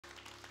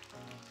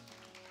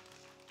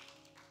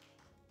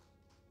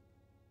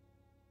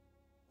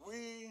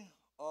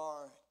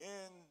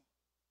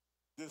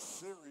this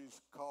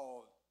series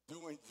called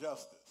Doing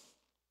Justice.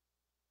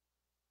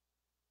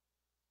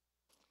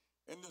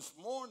 And this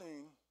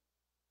morning,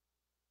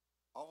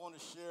 I want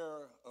to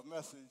share a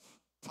message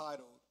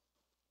titled,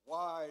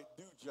 Why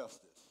Do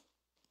Justice?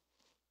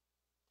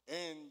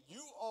 And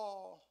you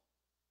all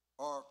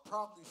are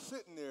probably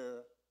sitting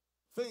there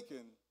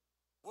thinking,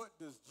 what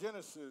does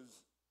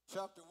Genesis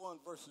chapter 1,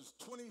 verses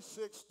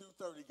 26 through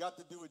 30 got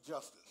to do with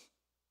justice?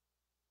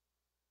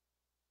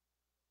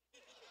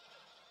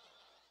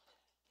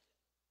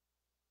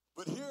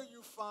 But here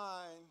you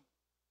find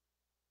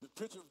the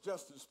picture of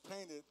justice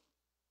painted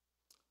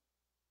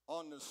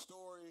on the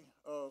story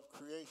of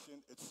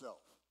creation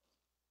itself.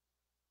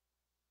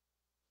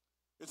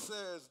 It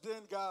says,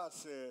 then God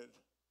said,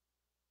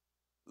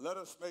 let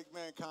us make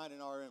mankind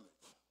in our image,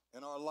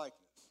 in our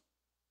likeness,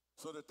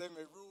 so that they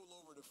may rule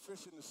over the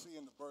fish in the sea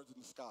and the birds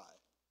in the sky,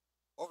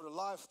 over the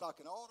livestock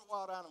and all the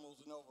wild animals,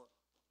 and over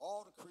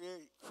all the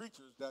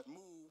creatures that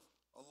move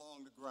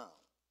along the ground.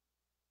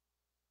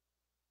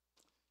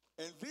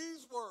 And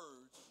these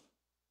words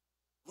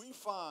we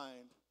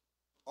find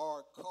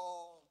are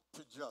called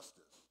to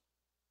justice.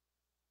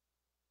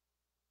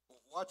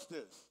 Watch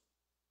this.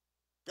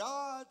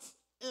 God's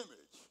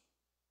image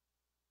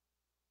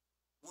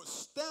was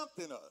stamped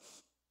in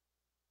us.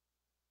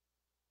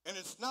 And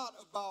it's not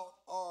about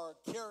our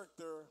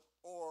character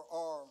or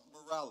our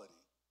morality.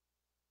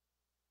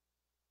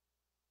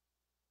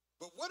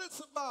 But what it's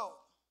about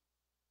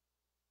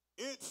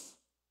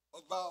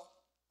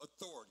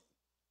authority.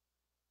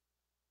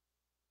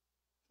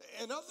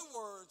 In other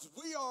words,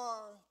 we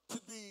are to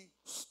be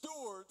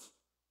stewards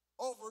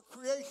over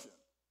creation.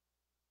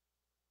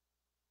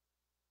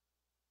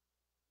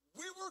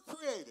 We were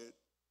created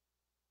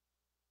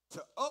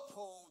to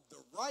uphold the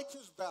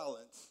righteous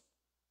balance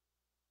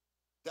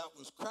that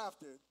was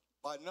crafted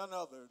by none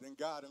other than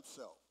God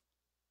himself.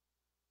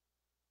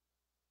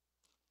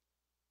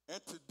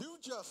 And to do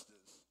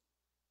justice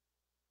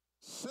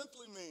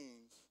simply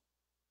means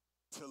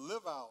to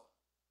live out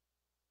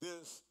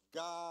this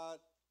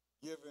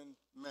God-given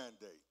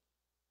mandate.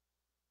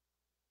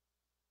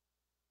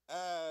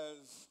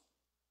 As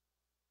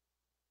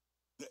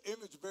the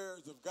image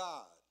bearers of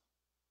God,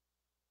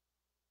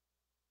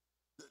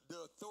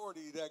 the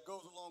authority that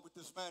goes along with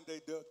this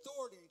mandate, the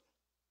authority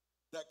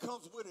that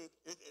comes with it,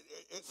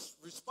 it's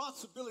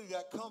responsibility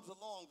that comes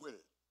along with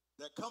it,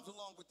 that comes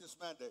along with this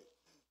mandate.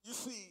 You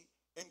see,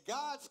 in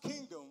God's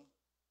kingdom,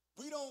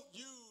 we don't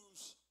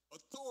use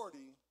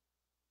authority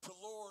to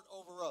lord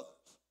over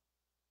others.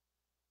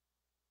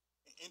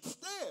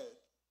 Instead,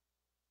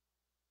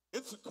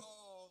 it's a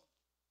call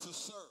to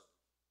serve.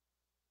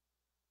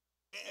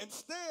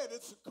 Instead,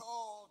 it's a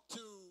call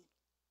to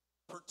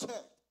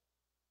protect.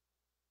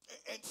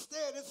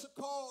 Instead, it's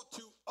a call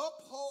to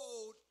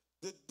uphold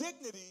the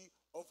dignity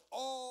of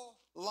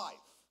all life.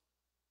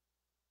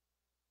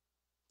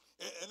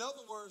 In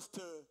other words,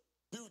 to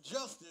do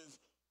justice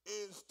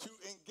is to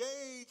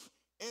engage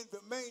in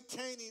the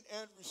maintaining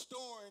and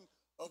restoring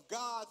of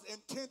God's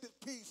intended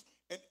peace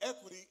and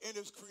equity in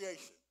his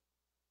creation.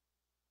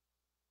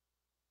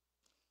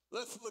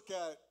 Let's look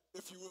at,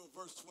 if you will,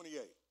 verse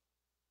 28.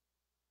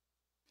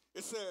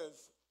 It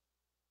says,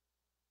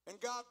 and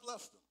God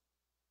blessed them.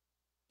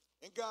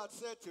 And God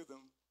said to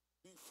them,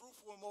 be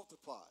fruitful and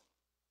multiply.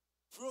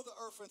 Fill the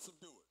earth and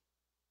subdue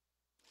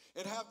it.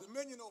 And have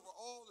dominion over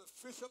all the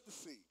fish of the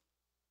sea,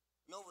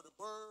 and over the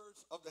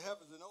birds of the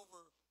heavens, and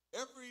over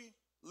every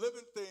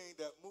living thing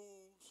that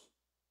moves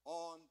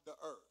on the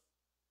earth.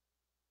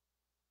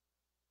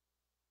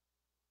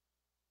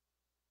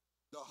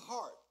 The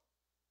heart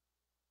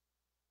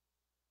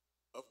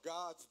of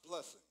God's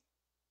blessing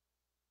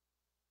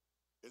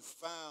is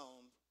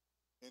found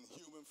in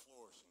human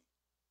flourishing.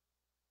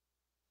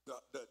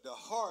 The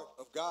heart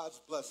of God's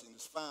blessing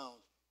is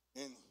found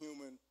in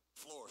human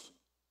flourishing.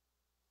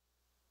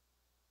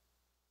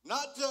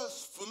 Not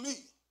just for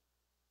me,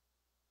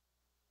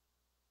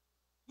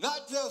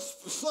 not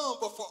just for some,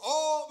 but for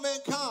all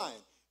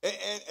mankind.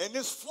 And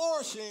this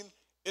flourishing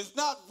is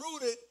not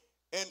rooted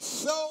in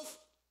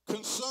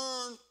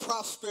self-concerned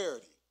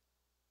prosperity.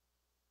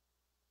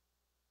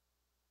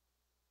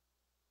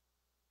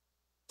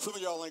 Some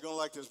of y'all ain't going to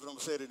like this, but I'm going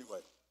to say it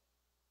anyway.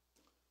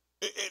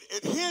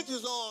 It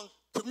hinges on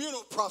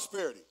communal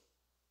prosperity.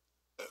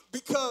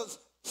 Because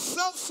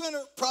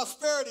self-centered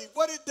prosperity,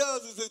 what it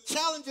does is it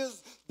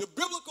challenges the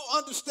biblical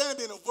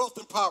understanding of wealth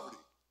and poverty.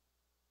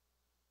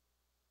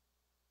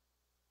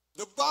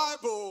 The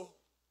Bible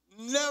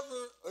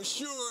never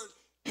assured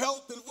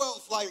health and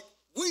wealth like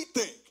we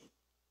think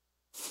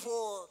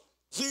for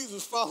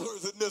Jesus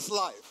followers in this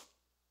life.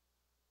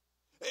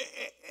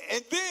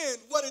 And then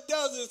what it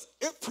does is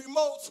it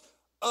promotes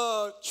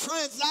a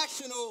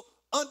transactional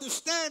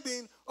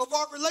understanding of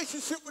our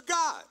relationship with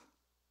God.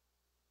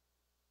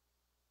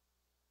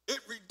 It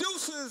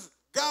reduces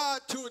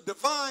God to a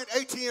divine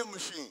ATM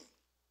machine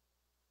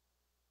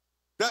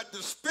that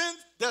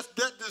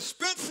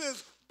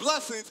dispenses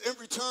blessings in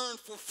return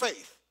for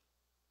faith.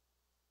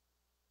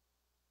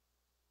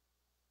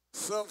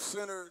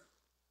 Self-centered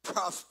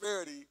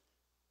prosperity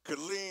could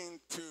lead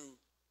to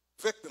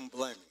victim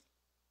blaming.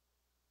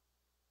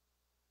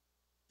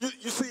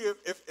 You see,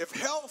 if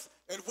health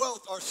and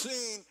wealth are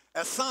seen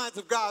as signs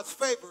of God's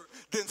favor,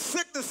 then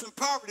sickness and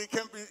poverty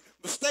can be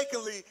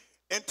mistakenly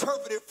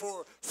interpreted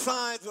for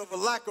signs of a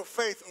lack of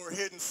faith or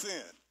hidden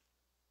sin.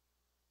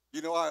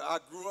 You know, I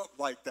grew up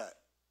like that.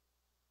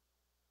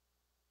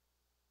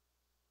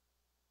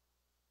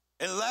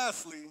 And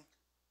lastly,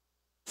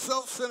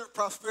 self-centered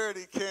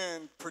prosperity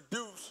can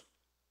produce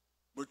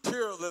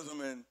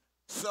materialism and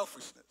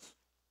selfishness.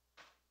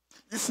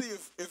 You see,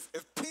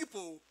 if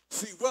people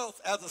see wealth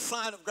as a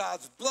sign of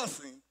God's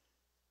blessing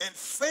and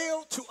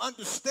fail to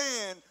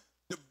understand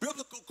the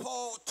biblical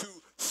call to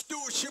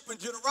stewardship and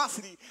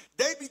generosity,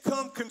 they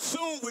become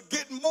consumed with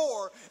getting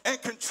more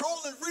and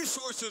controlling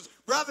resources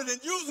rather than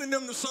using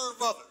them to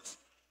serve others.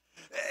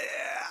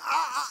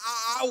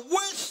 I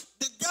wish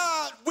to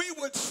God we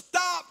would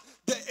stop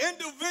the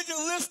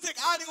individualistic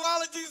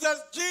ideologies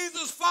as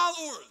Jesus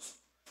followers.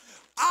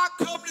 I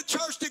come to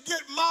church to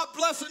get my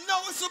blessing. No,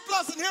 it's a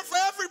blessing here for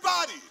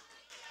everybody.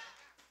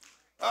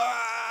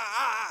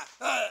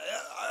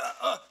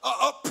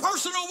 A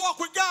personal walk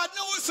with God.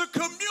 No, it's a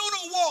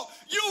communal walk.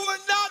 You were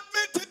not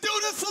meant to do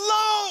this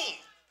alone.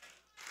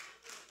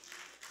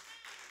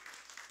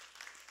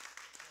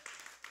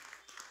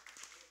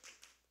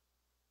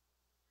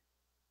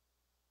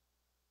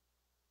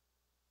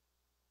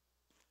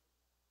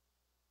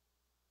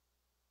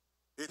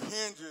 It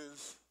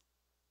hinges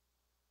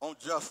on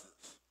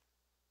justice.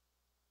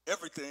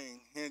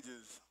 Everything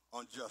hinges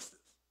on justice.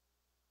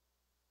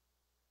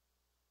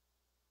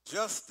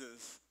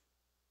 Justice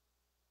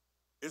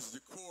is the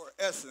core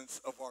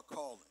essence of our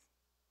calling.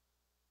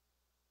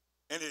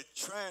 And it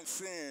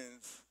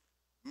transcends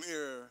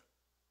mere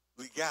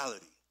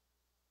legality.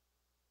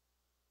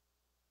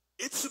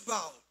 It's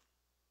about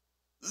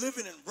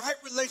living in right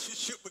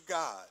relationship with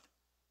God.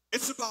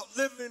 It's about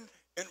living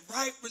in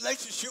right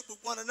relationship with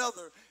one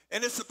another.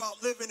 And it's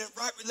about living in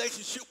right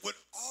relationship with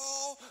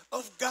all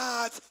of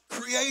God's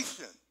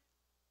creation.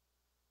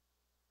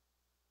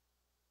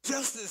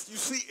 Justice, you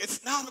see,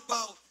 it's not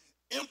about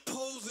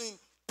imposing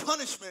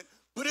punishment,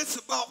 but it's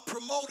about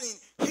promoting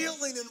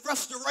healing and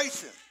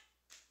restoration.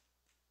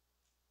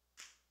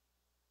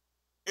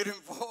 It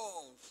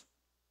involves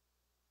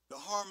the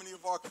harmony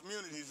of our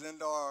communities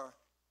and our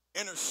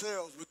inner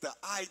selves with the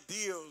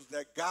ideals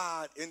that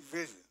God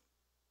envisioned.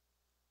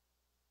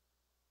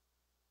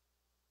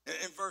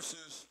 In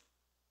verses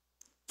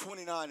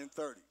 29 and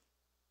 30,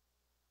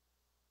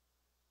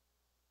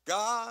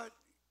 God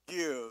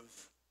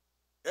gives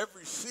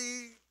every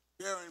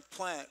seed-bearing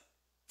plant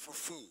for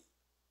food,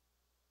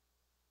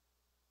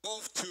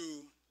 both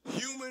to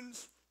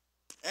humans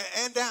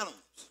and animals.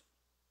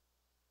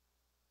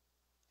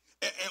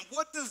 And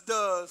what this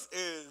does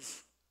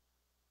is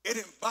it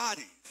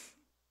embodies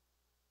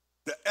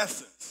the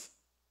essence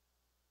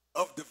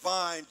of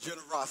divine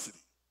generosity,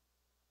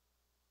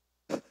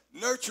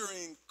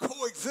 nurturing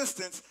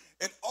coexistence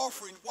and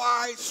offering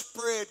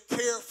widespread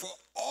care for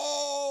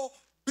all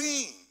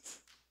beings.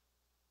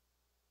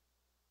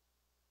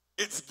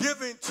 It's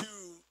giving to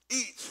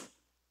each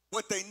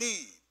what they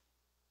need.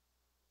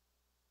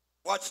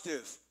 Watch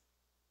this.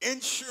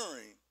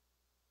 Ensuring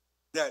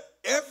that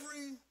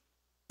every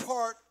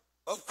part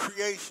of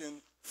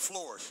creation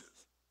flourishes.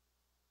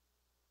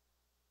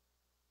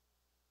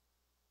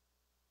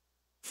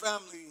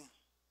 Family,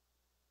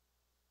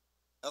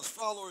 as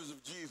followers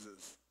of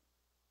Jesus,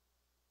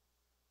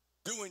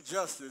 doing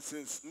justice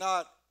is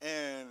not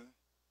an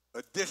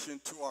addition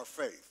to our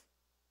faith.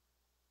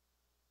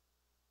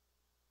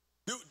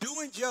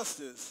 Doing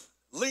justice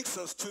links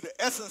us to the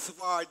essence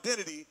of our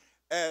identity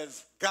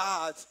as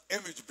God's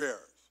image bearers.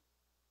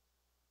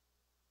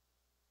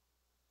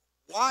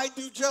 Why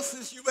do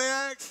justice, you may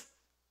ask?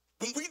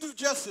 When we do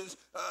justice,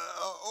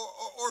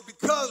 or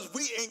because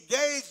we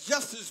engage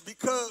justice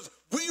because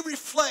we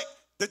reflect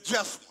the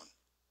just one.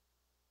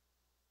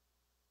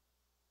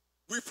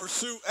 We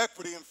pursue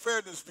equity and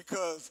fairness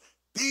because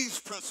these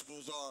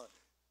principles are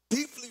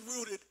deeply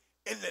rooted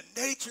in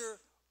the nature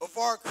of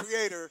our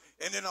Creator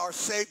and in our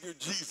Savior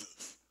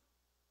Jesus.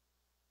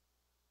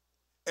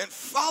 And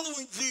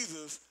following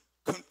Jesus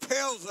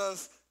compels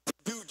us to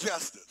do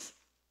justice.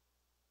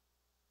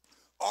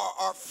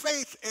 Our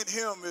faith in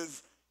him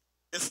is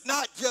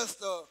not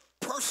just a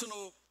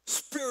personal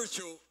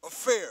spiritual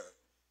affair.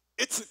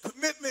 It's a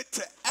commitment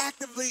to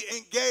actively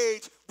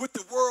engage with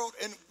the world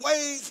in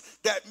ways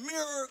that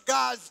mirror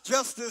God's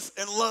justice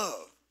and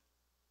love.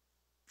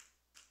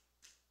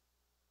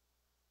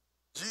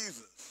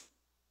 Jesus,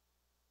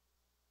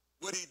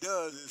 what he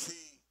does is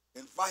he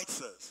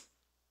invites us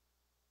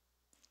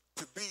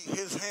to be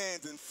his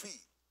hands and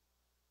feet,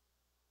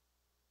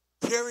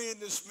 carrying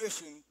this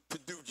mission to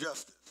do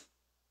justice,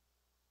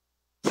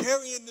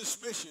 carrying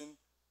this mission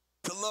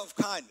to love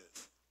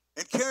kindness,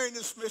 and carrying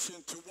this mission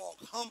to walk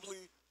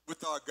humbly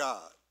with our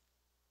God.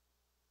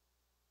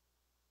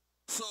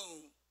 So,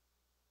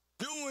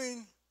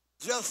 doing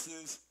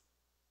justice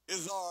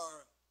is our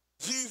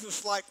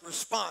Jesus-like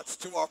response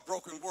to our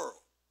broken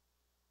world.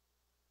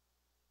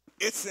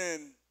 It's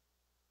an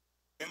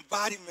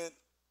embodiment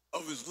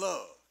of his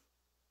love.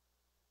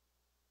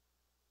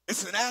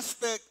 It's an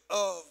aspect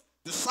of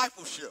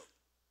discipleship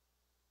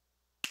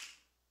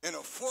and a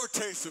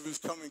foretaste of his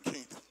coming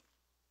kingdom.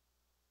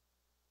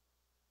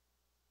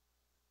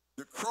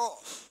 The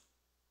cross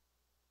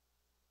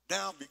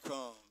now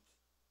becomes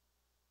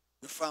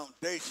the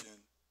foundation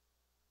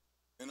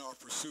in our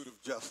pursuit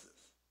of justice.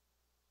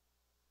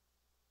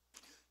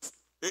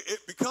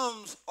 It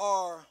becomes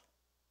our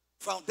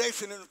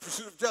foundation in the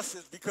pursuit of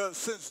justice because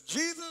since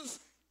Jesus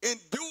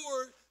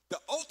endured the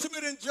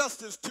ultimate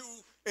injustice to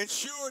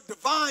ensure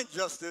divine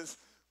justice,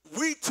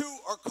 we too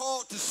are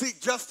called to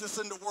seek justice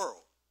in the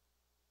world.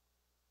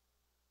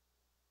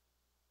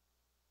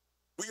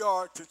 We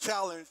are to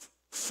challenge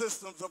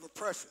systems of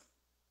oppression.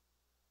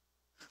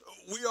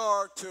 We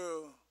are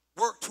to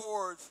work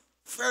towards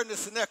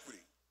fairness and equity.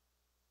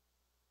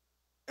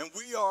 And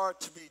we are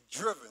to be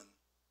driven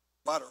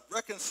by the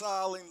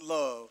reconciling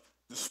love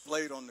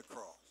displayed on the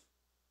cross.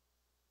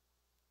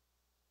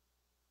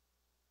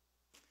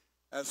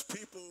 As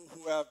people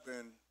who have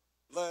been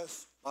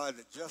blessed by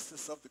the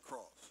justice of the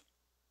cross,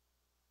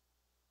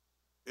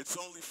 it's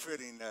only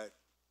fitting that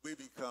we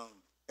become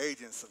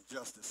agents of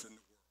justice in the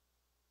world.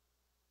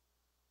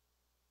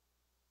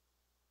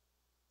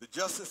 The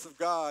justice of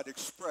God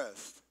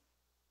expressed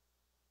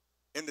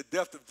in the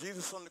death of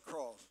Jesus on the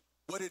cross,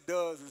 what it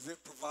does is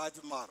it provides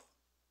a model.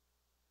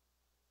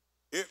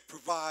 It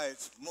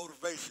provides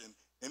motivation,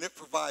 and it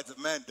provides a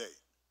mandate.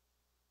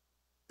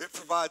 It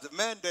provides a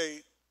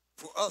mandate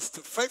for us to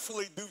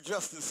faithfully do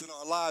justice in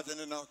our lives and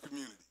in our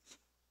communities.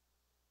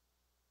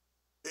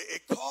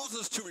 It calls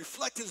us to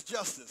reflect his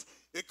justice.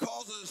 It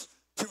calls us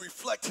to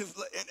reflect his,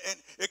 and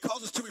it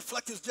calls us to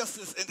reflect his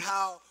justice in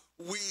how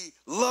we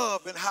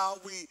love and how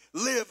we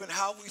live and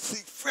how we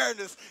seek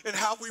fairness and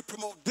how we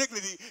promote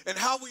dignity and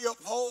how we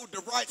uphold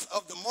the rights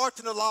of the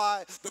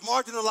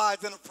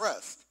marginalized and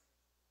oppressed.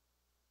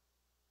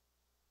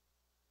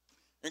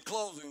 In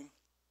closing,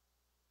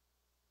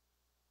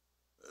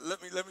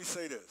 let me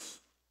say this.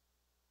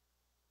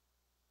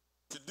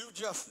 To do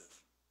justice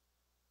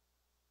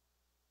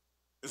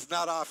is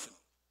not optional.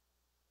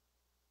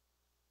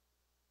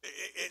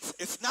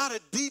 It's not a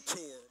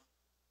detour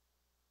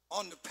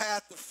on the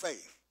path of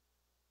faith,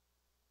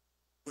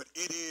 but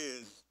it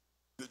is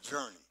the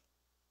journey.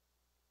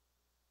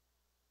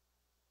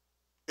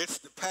 It's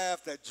the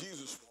path that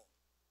Jesus walked.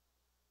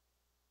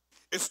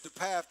 It's the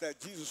path that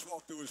Jesus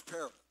walked through his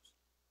parables.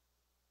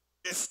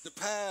 It's the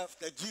path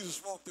that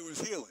Jesus walked through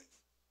his healings.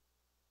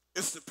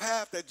 It's the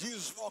path that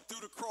Jesus walked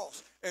through the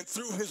cross and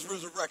through his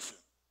resurrection.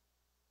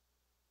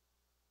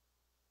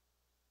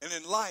 And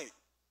in light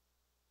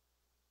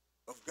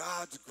of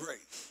God's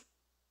grace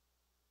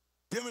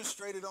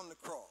demonstrated on the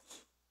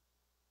cross,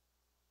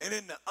 and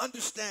in the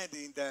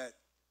understanding that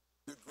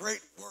the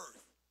great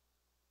worth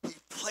he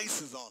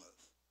places on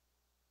us,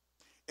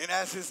 and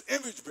as his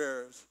image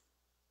bearers,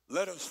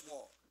 let us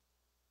walk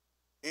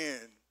in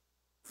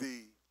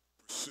the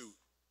pursuit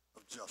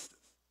of justice.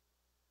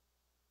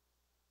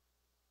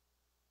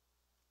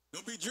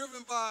 Don't be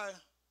driven by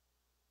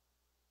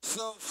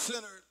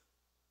self-centered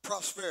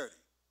prosperity.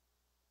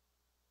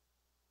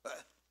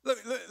 Let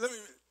me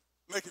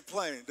make it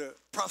plain, the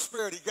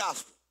prosperity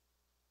gospel.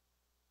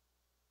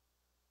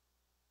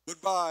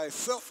 But by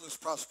selfless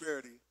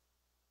prosperity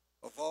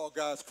of all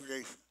God's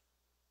creation.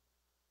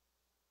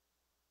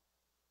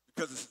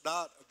 Because it's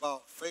not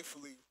about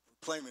faithfully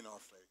proclaiming our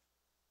faith.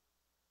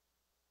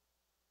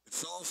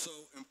 It's also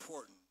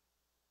important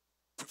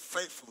to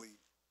faithfully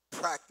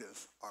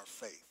practice our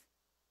faith.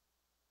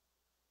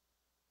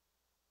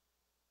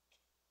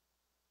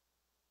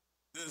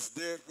 This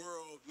dead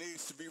world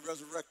needs to be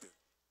resurrected.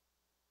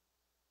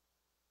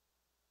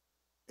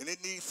 And it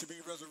needs to be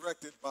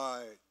resurrected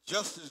by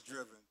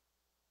justice-driven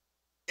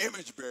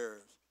image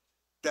bearers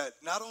that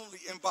not only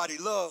embody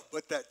love,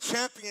 but that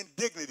champion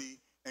dignity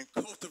and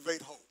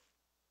cultivate hope.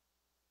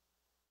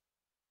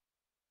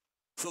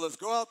 So let's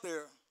go out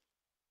there.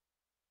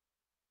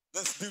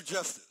 Let's do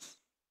justice.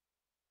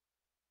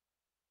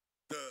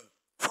 The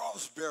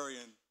cross-bearing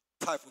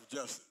type of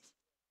justice.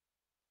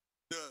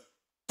 The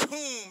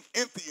tomb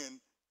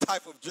emptying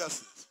type of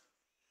justice.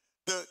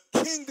 The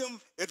kingdom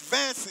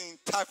advancing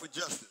type of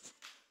justice.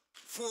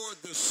 For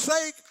the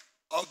sake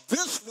of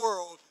this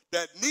world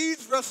that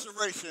needs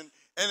restoration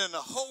and in the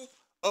hope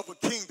of a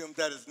kingdom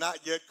that has not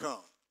yet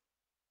come.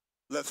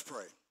 Let's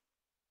pray.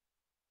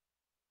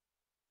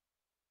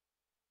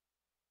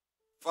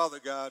 Father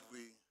God, we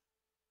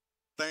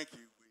thank you.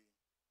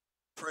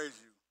 We praise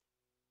you.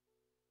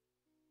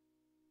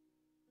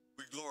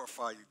 We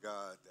glorify you,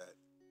 God, that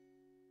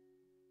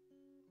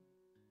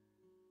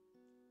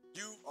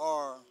you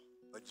are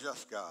a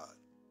just God.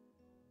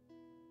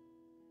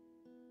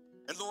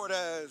 And Lord,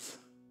 as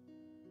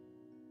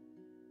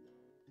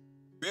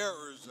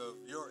bearers of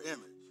your image,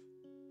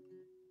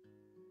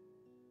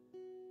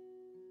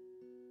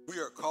 we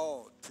are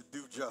called to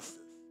do justice.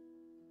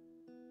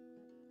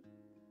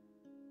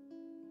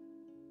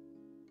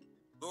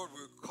 Lord,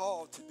 we're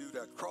called to do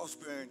that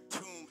cross-bearing,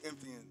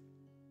 tomb-emptying,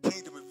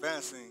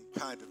 kingdom-advancing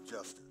kind of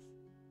justice.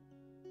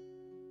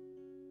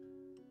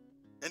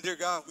 And dear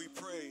God, we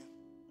pray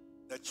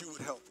that you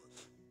would help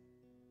us.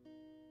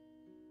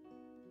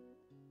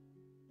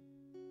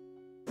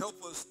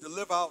 Help us to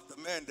live out the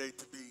mandate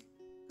to be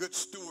good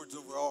stewards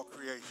over all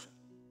creation.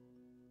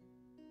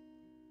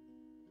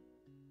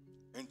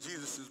 In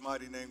Jesus'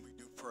 mighty name we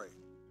do pray.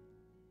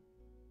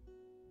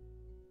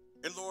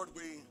 And Lord,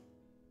 we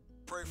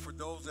pray for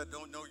those that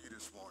don't know you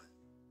this morning.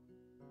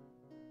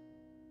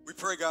 We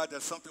pray, God,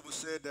 that something was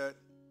said that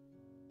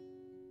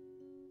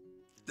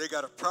they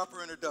got a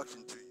proper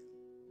introduction to you.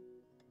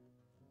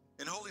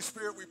 And Holy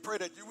Spirit, we pray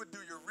that you would do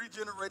your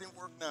regenerating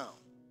work now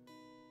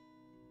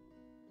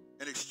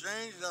and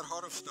exchange that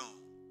heart of stone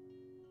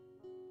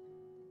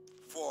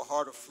for a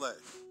heart of flesh.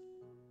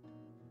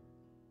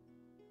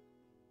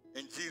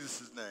 In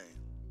Jesus' name.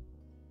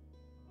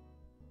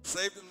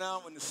 Save them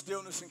now in the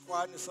stillness and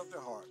quietness of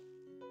their heart.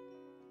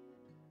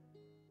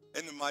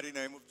 In the mighty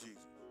name of Jesus.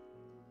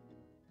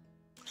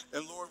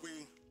 And Lord, we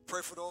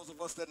pray for those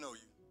of us that know you.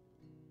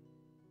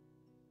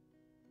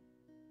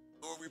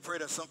 Lord, we pray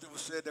that something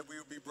was said that we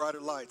would be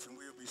brighter lights and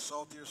we would be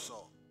saltier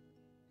salt.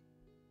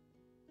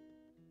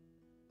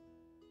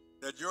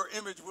 That your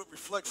image would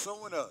reflect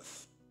so in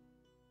us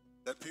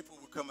that people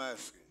would come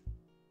asking,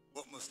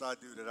 what must I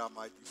do that I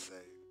might be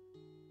saved?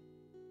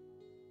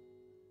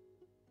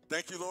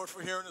 Thank you, Lord,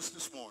 for hearing us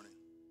this morning.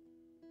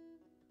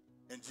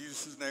 In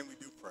Jesus' name we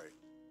do pray.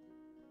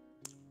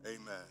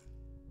 Amen.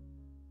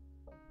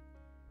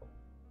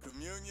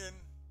 Communion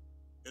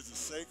is a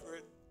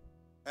sacred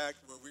act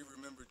where we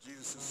remember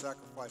Jesus'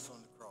 sacrifice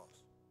on the cross.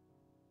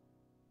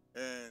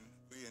 And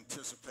we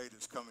anticipate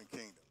his coming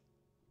kingdom.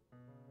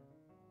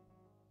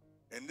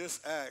 And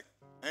this act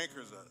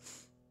anchors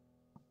us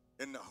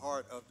in the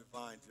heart of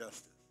divine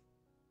justice.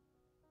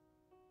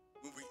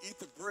 When we eat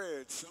the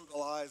bread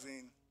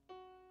symbolizing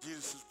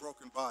Jesus'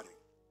 broken body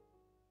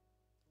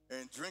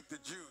and drink the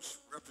juice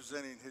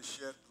representing his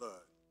shed blood,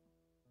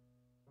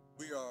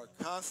 we are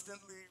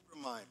constantly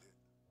reminded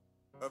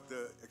of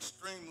the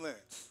extreme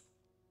lengths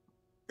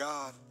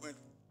God went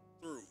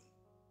through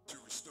to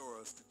restore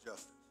us to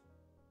justice,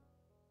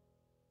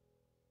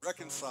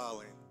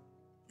 reconciling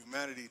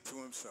humanity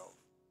to himself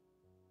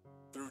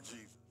through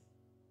Jesus.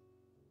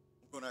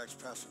 I'm going to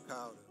ask Pastor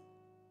Kyle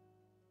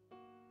to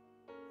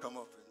come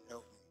up and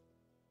help me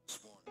this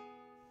morning.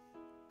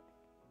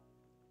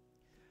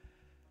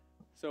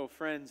 So,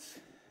 friends,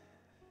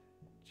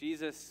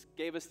 Jesus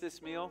gave us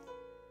this meal.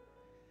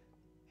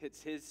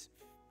 It's his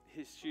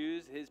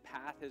shoes, his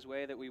path, his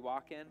way that we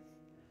walk in.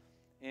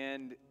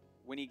 And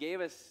when he gave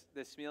us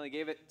this meal, he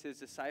gave it to his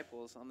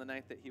disciples on the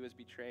night that he was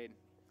betrayed.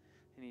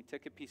 And he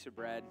took a piece of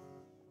bread.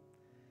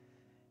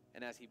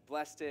 And as he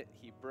blessed it,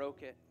 he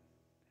broke it.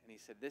 And he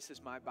said, "This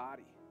is my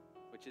body,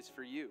 which is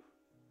for you.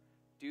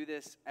 Do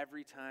this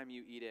every time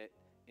you eat it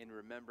in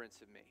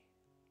remembrance of me."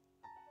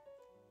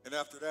 And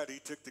after that, he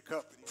took the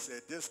cup and he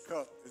said, "This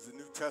cup is the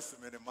New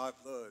Testament in my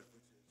blood,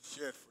 which is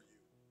shed for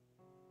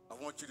you.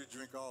 I want you to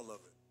drink all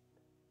of it."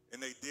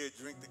 And they did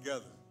drink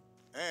together.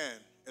 And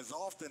as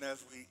often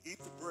as we eat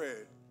the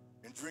bread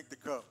and drink the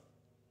cup,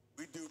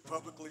 we do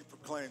publicly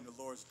proclaim the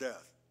Lord's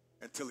death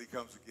until he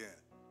comes again.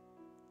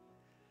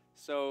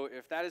 So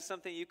if that is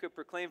something you could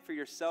proclaim for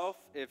yourself,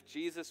 if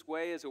Jesus'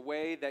 way is a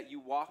way that you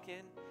walk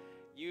in,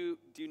 you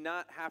do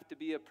not have to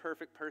be a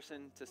perfect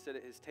person to sit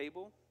at his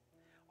table.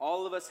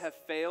 All of us have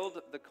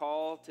failed the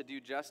call to do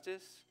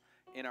justice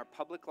in our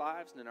public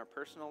lives and in our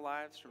personal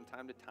lives from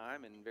time to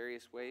time in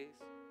various ways.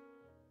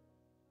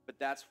 But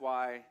that's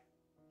why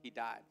he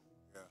died.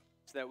 Yeah.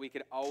 So that we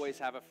could always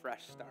have a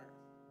fresh start.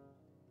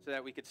 So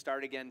that we could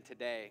start again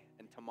today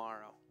and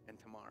tomorrow and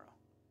tomorrow.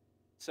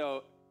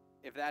 So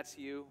if that's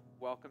you,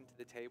 welcome to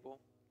the table.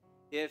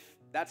 If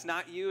that's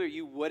not you, or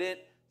you wouldn't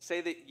say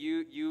that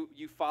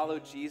you follow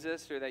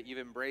Jesus or that you've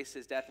embraced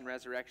his death and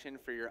resurrection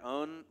for your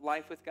own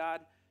life with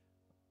God,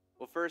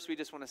 well, first we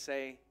just want to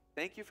say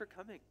thank you for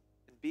coming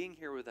and being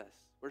here with us.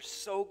 We're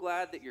so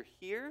glad that you're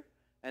here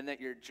and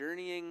that you're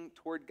journeying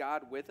toward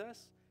God with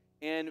us.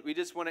 And we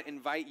just want to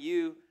invite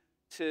you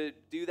to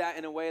do that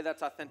in a way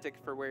that's authentic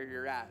for where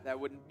you're at. That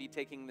wouldn't be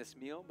taking this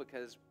meal,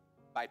 because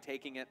by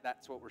taking it,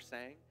 that's what we're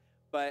saying.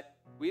 But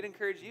we'd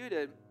encourage you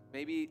to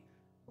maybe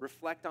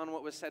reflect on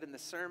what was said in the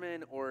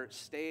sermon, or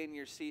stay in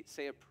your seat,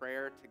 say a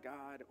prayer to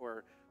God,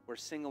 or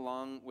sing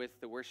along with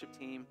the worship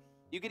team.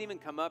 You can even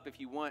come up if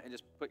you want and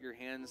just put your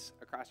hands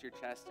across your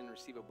chest and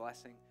receive a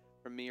blessing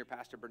from me or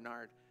Pastor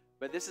Bernard.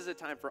 But this is a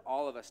time for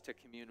all of us to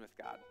commune with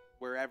God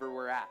wherever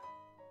we're at.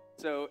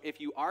 So if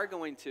you are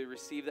going to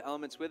receive the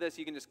elements with us,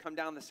 you can just come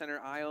down the center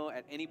aisle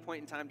at any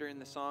point in time during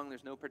the song.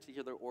 There's no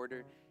particular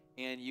order,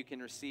 and you can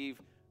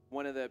receive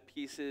one of the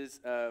pieces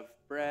of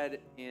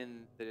bread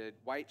in the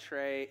white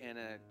tray and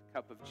a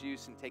cup of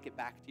juice and take it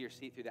back to your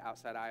seat through the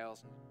outside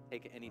aisles and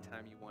take it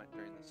anytime you want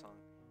during the song.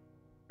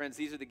 Friends,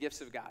 these are the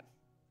gifts of God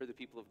for the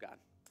people of God.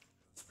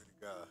 Thanks be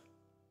to God.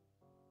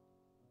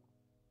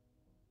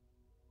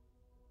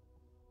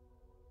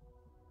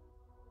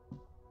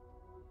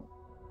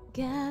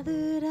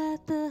 Gathered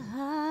at the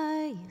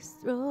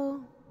highest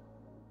throne,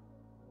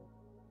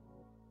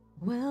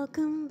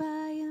 welcomed by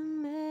a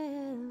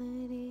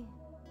melody,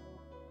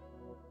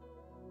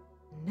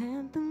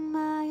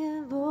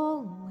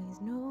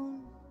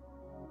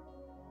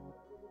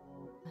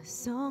 a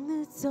song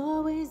that's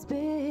always been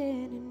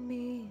in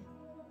me.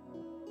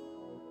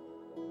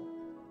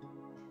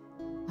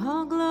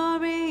 All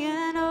glory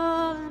and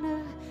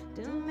honor,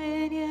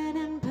 dominion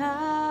and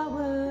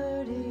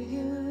power to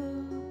you.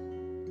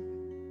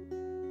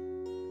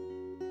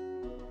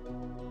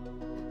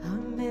 A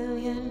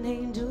million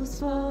angels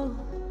fall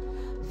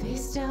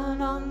face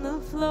down on the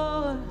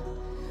floor.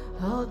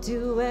 All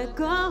duet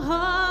go,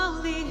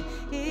 holy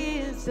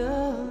is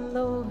the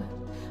Lord.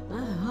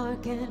 My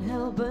heart can't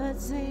help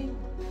but sing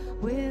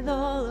with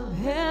all of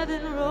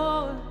heaven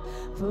roar.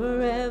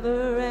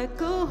 Forever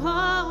echo,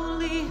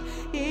 holy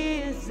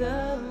is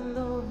the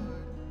Lord.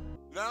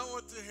 Now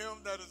unto him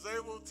that is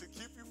able to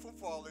keep you from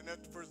falling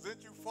and to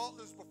present you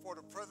faultless before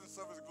the presence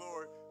of his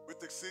glory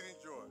with exceeding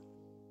joy.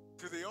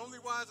 To the only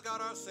wise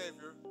God our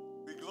Savior,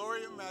 be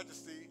glory and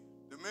majesty,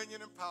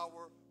 dominion and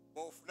power,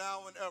 both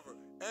now and ever.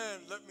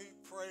 And let me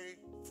pray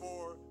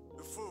for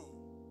the food.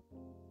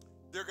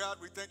 Dear God,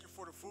 we thank you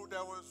for the food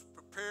that was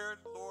prepared.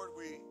 Lord,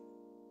 we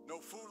know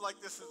food like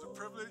this is a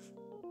privilege.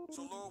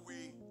 So Lord,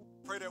 we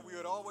pray that we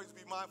would always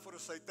be mindful to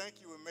say thank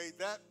you, and may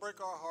that break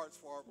our hearts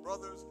for our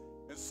brothers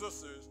and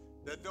sisters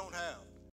that don't have.